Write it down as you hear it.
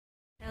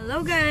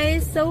Hello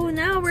guys! So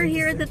now we're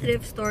here at the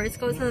thrift store. It's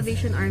called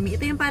Salvation Army.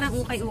 Ito yung parang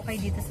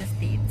ukay-ukay dito sa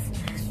States.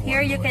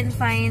 Here you can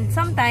find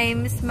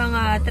sometimes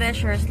mga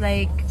treasures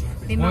like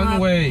may mga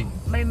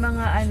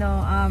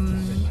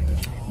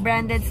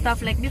branded stuff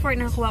like before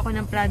nakakuha ko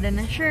ng Prada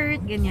na shirt,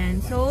 ganyan.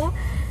 So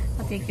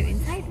I'll take you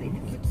inside with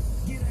me.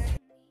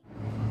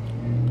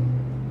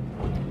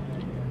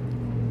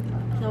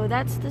 So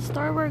that's the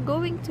store we're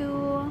going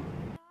to.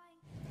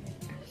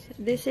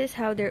 This is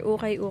how their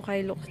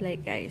ukay-ukay looks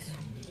like, guys.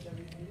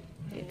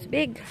 It's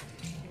big.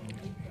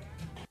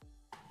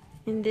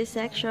 In this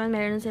section,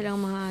 meron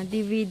silang mga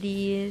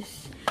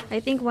DVDs.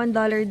 I think $1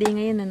 din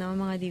ngayon,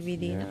 mga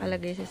DVD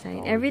nakalagay sa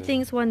sign.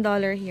 Everything's $1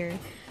 here.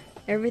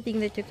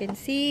 Everything that you can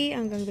see,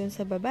 hanggang dun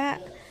sa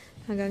baba,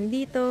 hanggang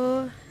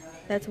dito,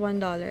 that's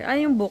 $1.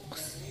 Yung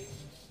books?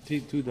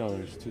 $2.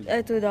 $2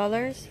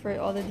 for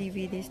all the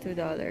DVDs, $2.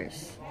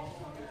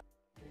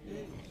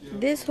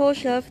 This whole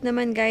shelf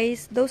naman,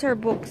 guys, those are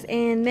books.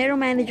 And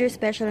merong manager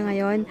special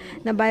ngayon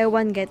na buy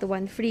one, get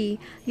one free.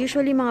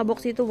 Usually, mga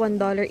books dito,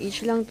 $1 each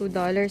lang, $2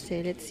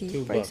 eh. Let's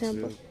see. For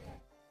example.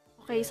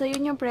 Okay, so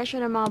yun yung presyo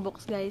ng mga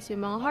books, guys.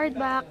 Yung mga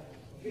hardback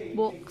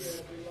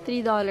books,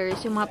 $3.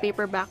 Yung mga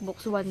paperback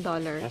books, $1.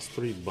 That's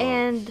 $3.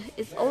 And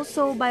it's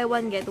also buy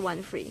one, get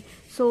one free.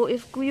 So,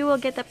 if you will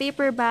get a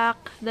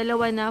paperback,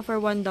 dalawa na for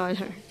 $1.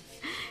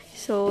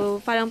 So,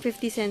 parang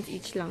 50 cents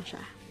each lang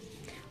siya.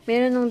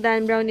 Meron nung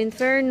Dan Brown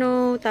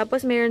Inferno.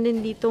 Tapos, meron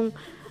din ditong,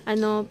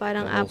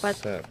 parang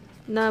apat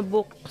na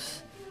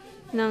books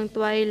ng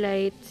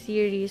Twilight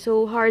series.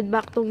 So,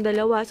 hardback tong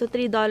dalawa. So,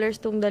 $3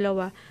 tong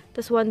dalawa.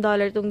 Tapos, $1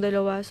 tong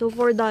dalawa. So,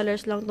 $4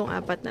 lang tong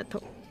apat na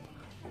to.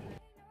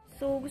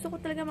 So, gusto ko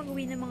talaga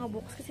mag-uwi ng mga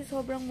books kasi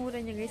sobrang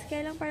mura niya, guys.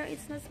 Kaya lang parang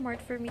it's not smart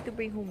for me to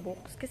bring home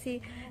books kasi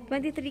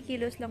 23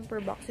 kilos lang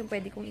per box yung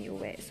pwede kong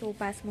iuwi. So,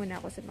 pass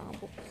muna ako sa mga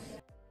books.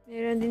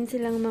 Meron din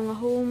silang mga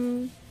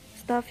home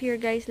stuff here,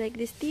 guys, like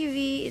this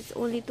TV. It's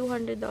only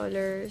 $200.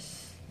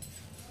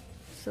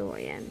 So,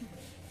 ayan.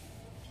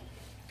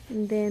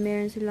 And then,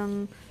 meron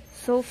silang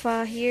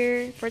sofa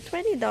here for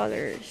 $20.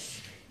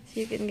 So,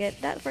 you can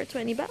get that for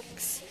 20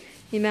 bucks.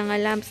 May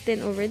mga lamps din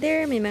over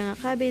there. May mga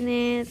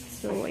cabinets.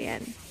 So,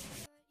 ayan.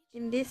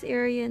 In this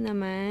area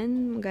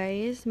naman,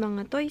 guys,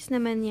 mga toys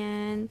naman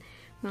yan.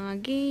 Mga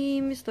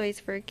games,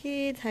 toys for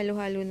kids.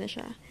 Halo-halo na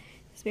siya.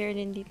 Tapos,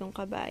 meron din ditong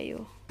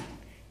kabayo.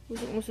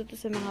 Usok-usok to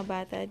sa mga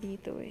bata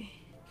dito eh.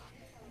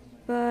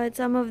 But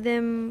some of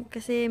them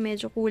kasi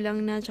medyo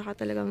kulang na tsaka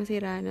talagang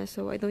sira na.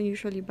 So I don't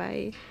usually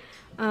buy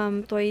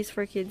toys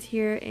for kids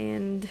here.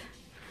 And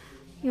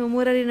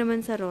mura rin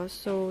naman sa Ross.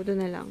 So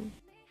doon na lang.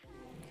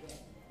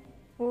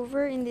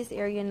 Over in this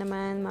area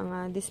naman,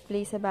 mga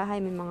display sa bahay.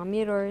 May mga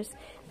mirrors.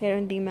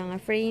 Meron ding mga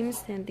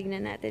frames. And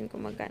tingnan natin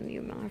kung magkano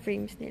yung mga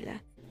frames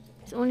nila.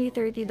 It's only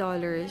 $30.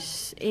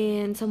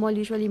 And sa mall,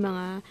 usually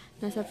mga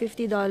nasa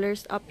 $50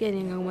 up yan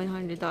hanggang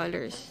 $100.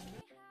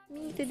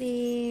 Me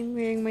today, I'm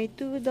wearing my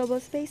 2 double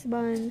space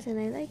buns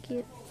and I like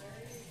it.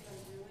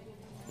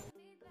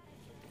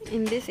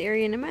 In this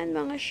area naman,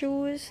 mga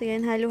shoes.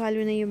 Ayan,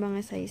 halo-halo na yung mga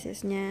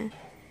sizes niya.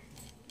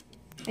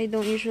 I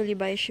don't usually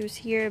buy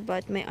shoes here,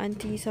 but my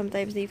auntie,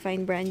 sometimes they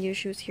find brand new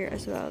shoes here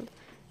as well.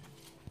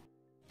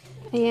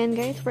 Ayan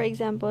guys, for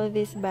example,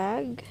 this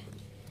bag.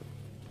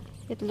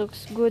 It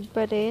looks good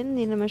pa rin.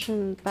 Hindi naman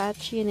siya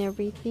patchy and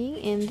everything.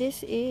 And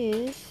this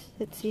is,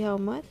 let's see how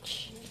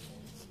much.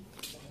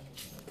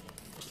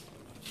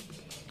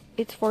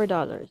 It's $4.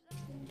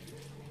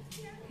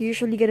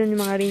 Usually, ganun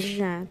yung mga range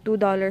niya.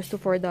 $2 to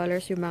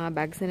 $4 yung mga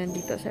bags na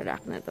nandito sa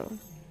rack na to.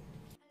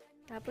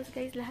 Tapos,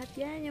 guys, lahat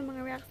yan. Yung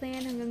mga racks na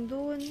yan hanggang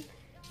dun.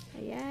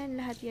 Ayan,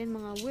 lahat yan.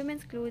 Mga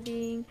women's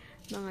clothing,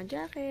 mga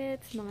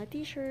jackets, mga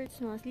t-shirts,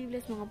 mga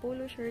sleeveless, mga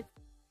polo shirts.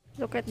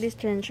 Look at this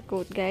trench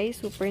coat,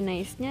 guys. Super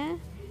nice niya.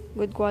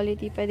 Good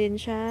quality pa din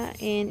siya.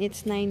 And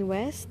it's 9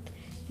 West.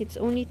 It's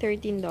only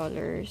 $13.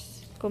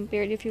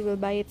 Compared if you will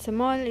buy it sa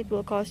mall, it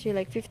will cost you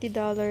like $50.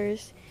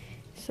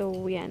 So,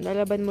 yan.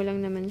 Lalaban mo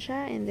lang naman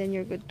siya. And then,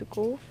 you're good to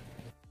go.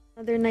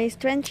 Another nice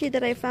trenchy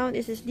that I found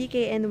is this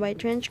DKNY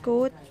trench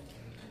coat.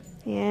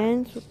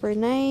 Yan. Super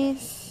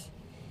nice.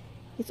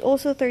 It's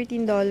also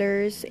 $13.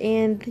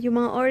 And yung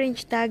mga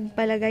orange tag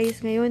pala,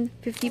 guys, ngayon,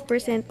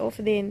 50% off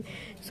din.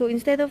 So,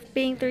 instead of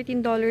paying $13,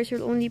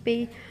 you'll only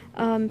pay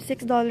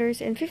 $6.50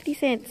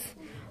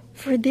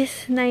 for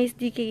this nice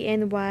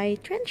DKNY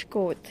trench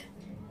coat.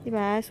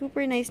 Diba?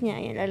 Super nice niya.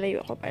 Ayan,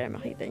 lalayo ako para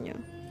makita nyo.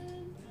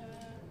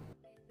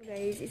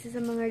 Guys, isa sa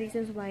mga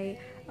reasons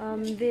why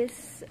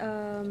this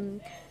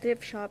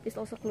thrift shop is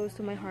also close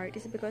to my heart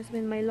is because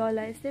when my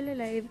lola is still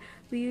alive,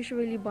 we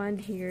usually bond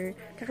here.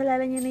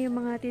 Kakilala niya na yung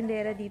mga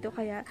tindera dito,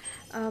 kaya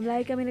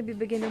lagi kami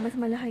nabibigyan ng mas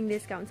malaking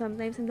discount.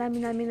 Sometimes, ang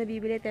dami namin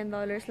nabibili, $10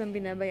 lang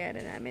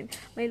binabayaran namin.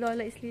 My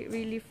lola is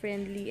really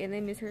friendly and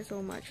I miss her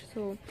so much.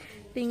 So,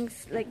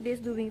 things like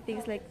this, doing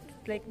things like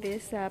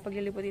this,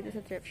 paglilipot dito sa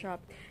thrift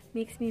shop,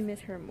 makes me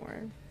miss her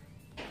more.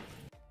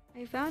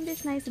 I found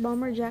this nice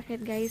bomber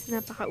jacket, guys.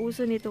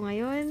 Napakauso nito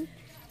ngayon.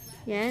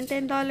 Yan,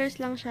 $10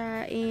 lang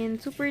siya. And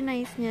super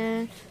nice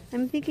niya.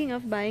 I'm thinking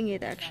of buying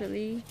it,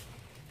 actually.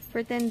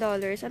 for $10.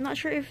 I'm not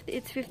sure if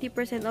it's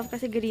 50% off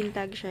kasi green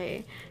tag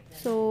siya eh.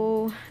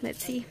 So,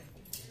 let's see.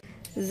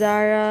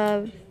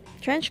 Zara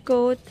trench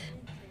coat.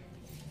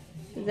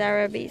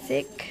 Zara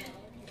basic.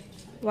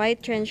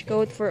 White trench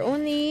coat for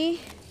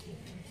only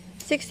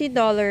 $60.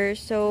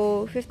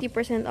 So,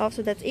 50% off.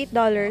 So, that's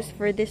 $8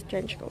 for this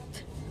trench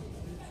coat.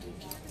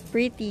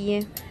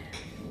 Pretty.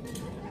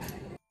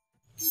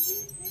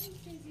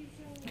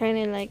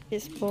 Kinda like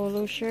this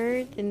polo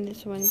shirt and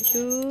this one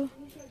too.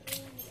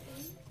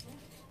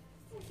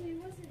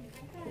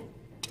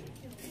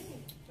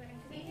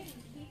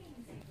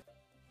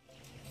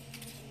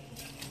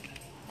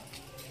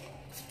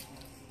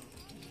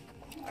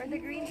 Are the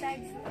green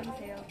tags on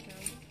sale too?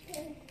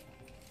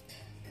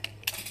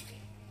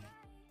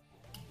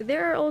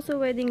 There are also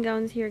wedding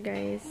gowns here,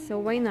 guys. So,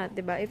 why not,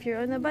 diba? If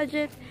you're on a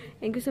budget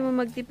and gusto mo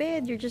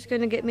magtipid, you're just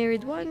gonna get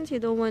married once,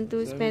 you don't want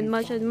to spend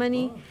much on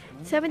money,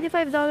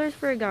 $75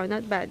 for a gown.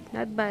 Not bad.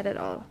 Not bad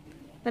at all.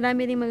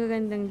 Marami rin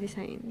magagandang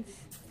designs.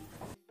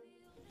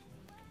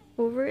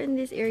 Over in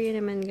this area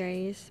naman,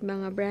 guys,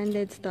 mga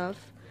branded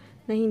stuff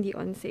na hindi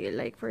on sale.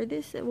 Like, for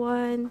this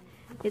one,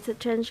 it's a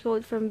trench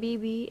coat from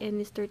BB and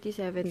it's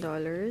 $37.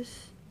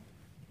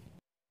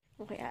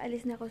 Okay,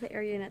 aalis na ako sa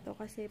area na to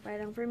kasi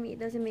parang for me, it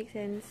doesn't make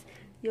sense.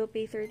 You'll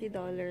pay $30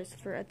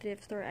 for a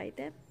thrift store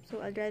item. So,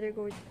 I'd rather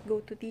go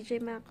to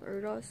TJ Maxx or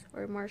Ross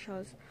or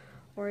Marshalls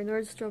or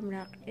Nordstrom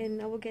Rack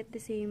and I will get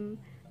the same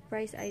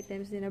price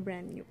items din na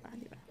brand new pa,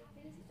 di ba?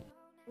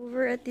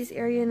 Over at this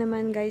area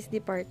naman, guys,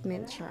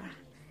 department siya.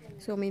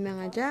 So, may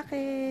mga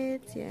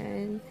jackets,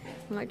 yan,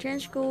 mga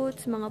trench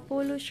coats, mga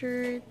polo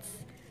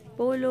shirts,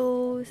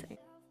 polos.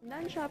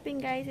 Done shopping,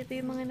 guys. Ito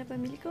yung mga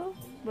napamili ko.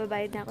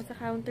 Babayad na ako sa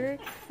counter.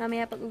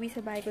 Mamaya pag uwi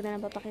sa bahay ko na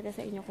lang papakita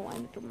sa inyo kung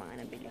ano itong mga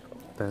nabili ko.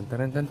 Tan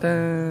tan tan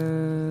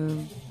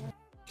tan.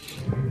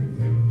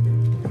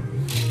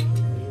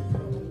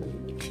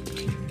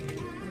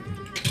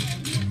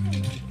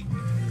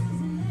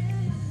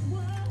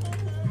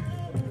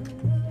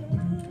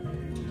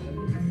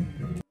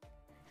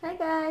 Hi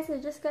guys! I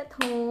just got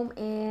home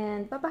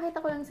and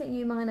papakita ko lang sa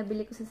inyo yung mga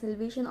nabili ko sa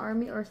Salvation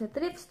Army or sa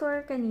thrift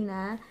store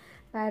kanina.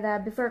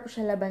 Para before ko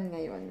siya laban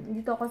ngayon.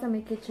 Dito ako sa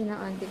may kitchen ng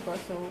auntie ko.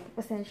 So,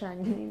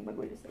 pasensyahan yun yung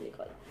magulo sa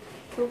likod.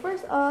 So,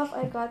 first off,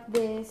 I got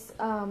this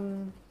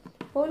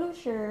polo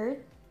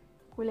shirt.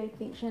 Kulay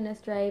pink siya na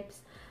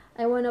stripes.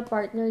 I wanna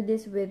partner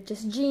this with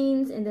just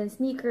jeans and then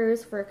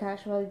sneakers for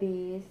casual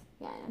days.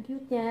 Yan, ang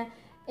cute niya.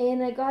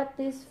 And I got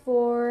this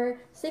for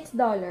 $6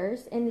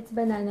 and it's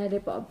Banana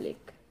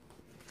Republic.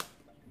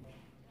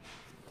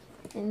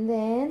 And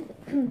then,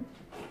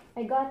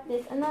 I got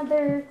this,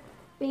 another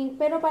pink,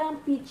 pero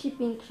parang peachy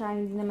pink siya.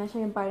 Hindi naman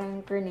siya yung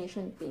parang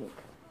carnation pink.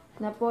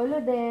 Na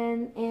polo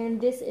din. And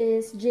this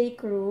is J.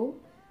 Crew.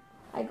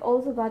 I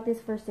also got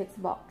this for $6.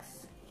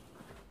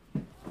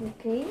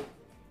 Okay.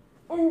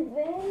 And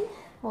then,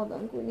 hold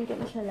on. Kunin ko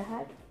na siya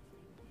lahat.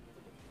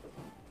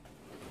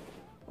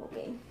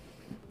 Okay.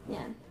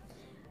 Yan.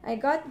 I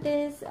got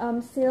this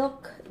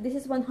silk. This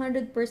is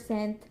 100%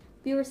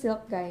 pure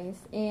silk,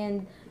 guys.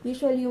 And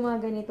usually yung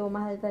mga ganito,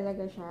 mahal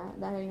talaga siya.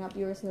 Dahil nga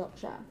pure silk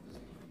siya.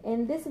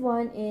 And this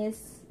one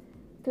is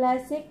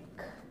Classics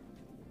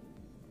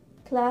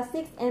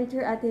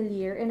Enter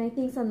Atelier. And I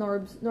think sa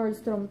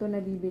Nordstrom to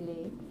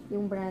nabibili.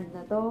 Yung brand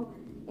na to.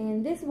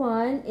 And this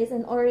one is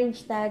an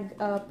orange tag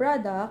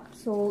product.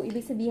 So,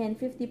 ibig sabihin,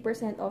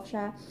 50% off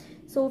siya.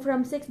 So,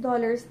 from $6,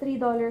 $3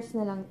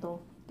 na lang to.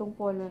 Itong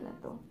polo na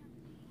to.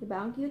 Diba?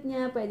 Ang cute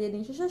niya. Pwede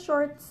din siya sa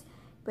shorts.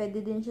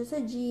 Pwede din siya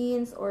sa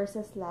jeans or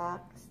sa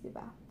slacks.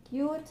 Diba?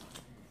 Cute.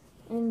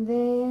 And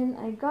then,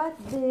 I got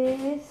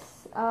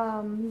this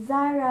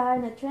Zara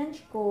na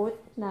trench coat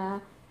na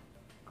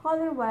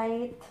color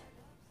white.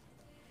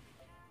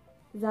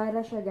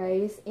 Zara siya,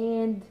 guys.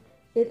 And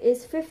it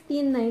is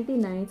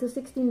 $15.99, so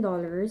 $16.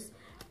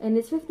 And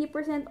it's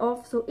 50%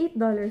 off, so $8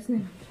 na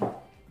lang siya.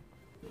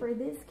 For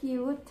this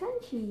cute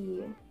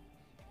tanchi.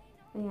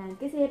 Ayan.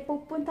 Kasi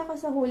pupunta ko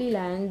sa Holy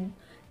Land.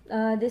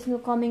 This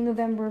coming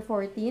November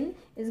 14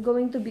 is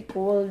going to be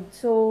cold.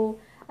 So,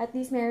 at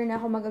least meron na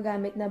ako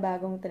magagamit na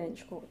bagong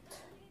trench coat.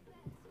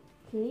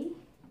 Okay?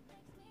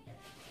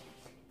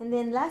 And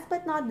then, last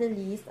but not the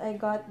least, I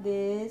got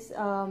this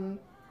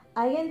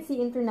INC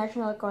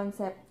International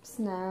Concepts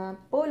na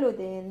polo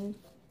din.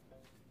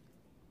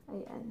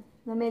 Ayan.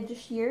 Na medyo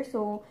sheer.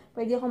 So,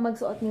 pwede akong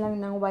magsuot lang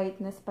ng white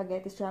na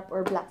spaghetti strap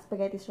or black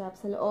spaghetti strap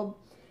sa loob.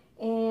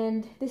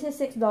 And this is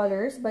 $6,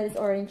 but it's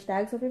orange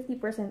tag. So,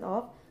 50%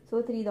 off.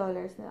 So, $3 na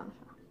lang siya.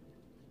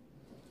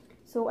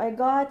 So, I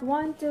got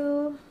 1,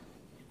 2,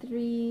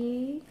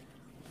 3,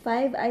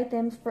 5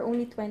 items for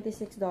only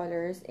 $26.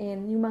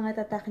 And yung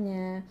mga tatak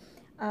niya,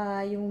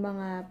 yung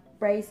mga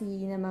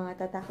pricey na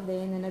mga tatak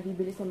din na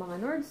nabibili sa mga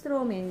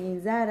Nordstrom and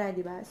yung Zara,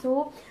 diba?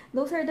 So,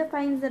 those are the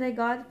finds that I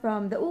got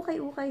from the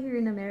UKAY-UKAY here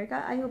in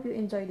America. I hope you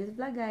enjoyed this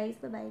vlog, guys.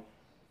 Bye-bye!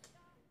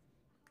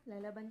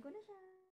 Lalaban ko na siya.